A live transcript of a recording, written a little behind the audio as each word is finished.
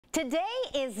Today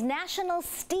is National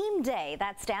STEAM Day.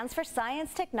 That stands for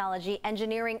Science, Technology,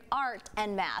 Engineering, Art,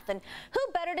 and Math. And who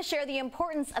better to share the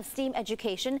importance of STEAM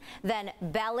education than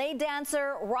ballet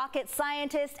dancer, rocket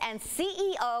scientist, and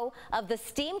CEO of the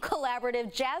STEAM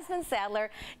Collaborative, Jasmine Sadler.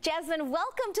 Jasmine,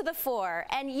 welcome to the fore.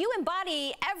 And you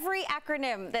embody every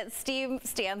acronym that STEAM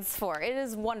stands for. It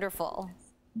is wonderful.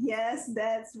 Yes,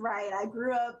 that's right. I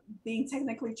grew up being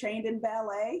technically trained in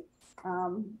ballet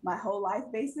my whole life,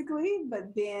 basically,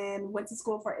 but then went to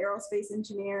school for aerospace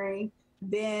engineering,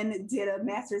 then did a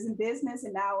master's in business,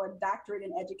 and now a doctorate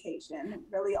in education,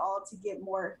 really all to get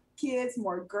more kids,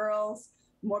 more girls,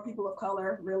 more people of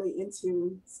color really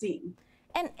into STEAM.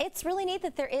 And it's really neat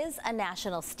that there is a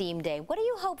National STEAM Day. What do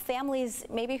you hope families,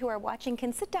 maybe who are watching,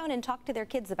 can sit down and talk to their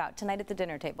kids about tonight at the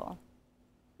dinner table?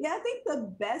 Yeah, I think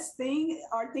the best thing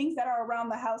are things that are around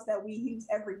the house that we use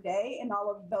every day and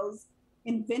all of those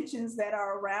inventions that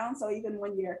are around. So even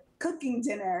when you're cooking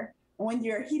dinner, when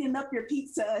you're heating up your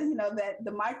pizza, you know, that the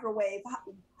microwave,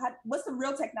 what's the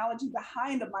real technology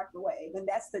behind a microwave? And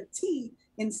that's the T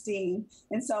in STEAM.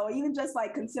 And so even just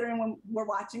like considering when we're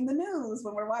watching the news,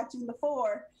 when we're watching the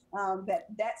four,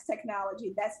 that's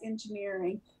technology, that's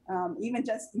engineering, even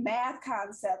just math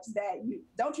concepts that you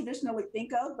don't traditionally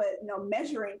think of, but you know,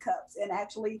 measuring cups and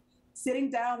actually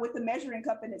sitting down with the measuring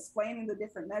cup and explaining the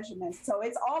different measurements. So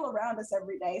it's all around us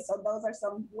every day. So those are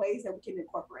some ways that we can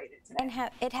incorporate it today. And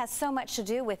it has so much to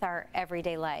do with our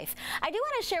everyday life. I do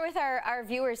want to share with our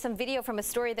viewers some video from a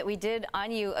story that we did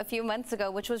on you a few months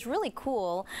ago, which was really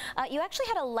cool. You actually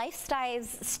had a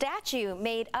life-size statue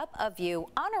made up of you,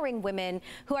 honoring women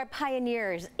who are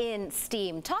pioneers in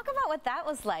STEAM. Talk about what that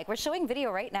was like. We're showing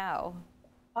video right now.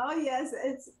 Oh, yes,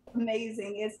 it's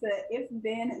amazing. It's the If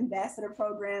Then Ambassador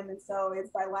Program, and so it's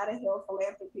by Lotta Hill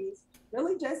Philanthropies,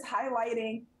 really just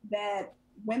highlighting that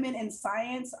women in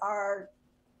science are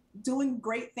doing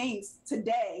great things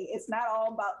today. It's not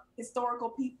all about historical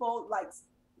people. Like,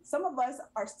 some of us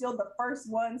are still the first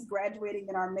ones graduating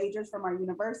in our majors from our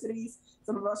universities.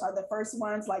 Some of us are the first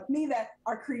ones, like me, that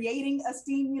are creating a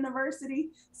STEAM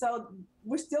university. So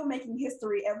we're still making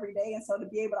history every day. And so to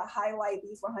be able to highlight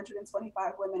these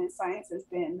 125 women in science has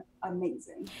been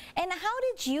amazing. And how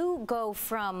did you go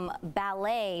from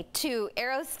ballet to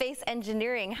aerospace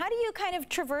engineering? How do you kind of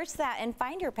traverse that and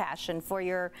find your passion for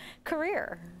your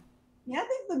career? Yeah, I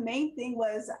think the main thing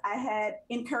was I had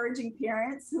encouraging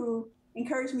parents who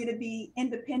encouraged me to be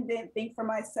independent, think for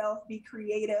myself, be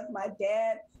creative. My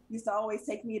dad used to always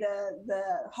take me to the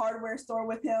hardware store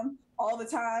with him all the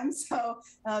time. So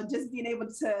just being able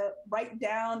to write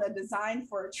down a design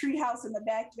for a tree house in the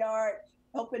backyard,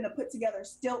 helping to put together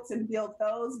stilts and build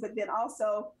those, but then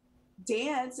also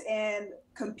dance and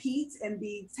compete and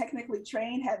be technically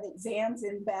trained, have exams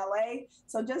in ballet.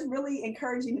 So just really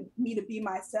encouraging me to be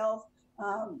myself,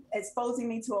 exposing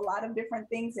me to a lot of different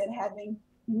things and having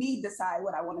me decide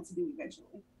what I wanted to do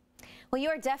eventually. Well, you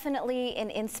are definitely an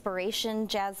inspiration,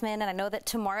 Jasmine, and I know that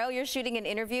tomorrow you're shooting an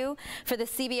interview for the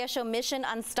CBS show Mission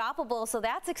Unstoppable, so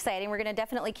that's exciting. We're going to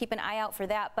definitely keep an eye out for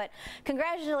that. But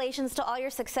congratulations to all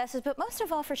your successes, but most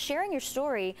of all for sharing your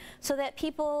story so that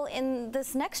people in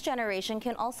this next generation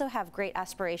can also have great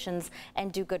aspirations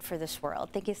and do good for this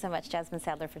world. Thank you so much, Jasmine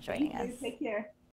Sadler, for joining us. Take care.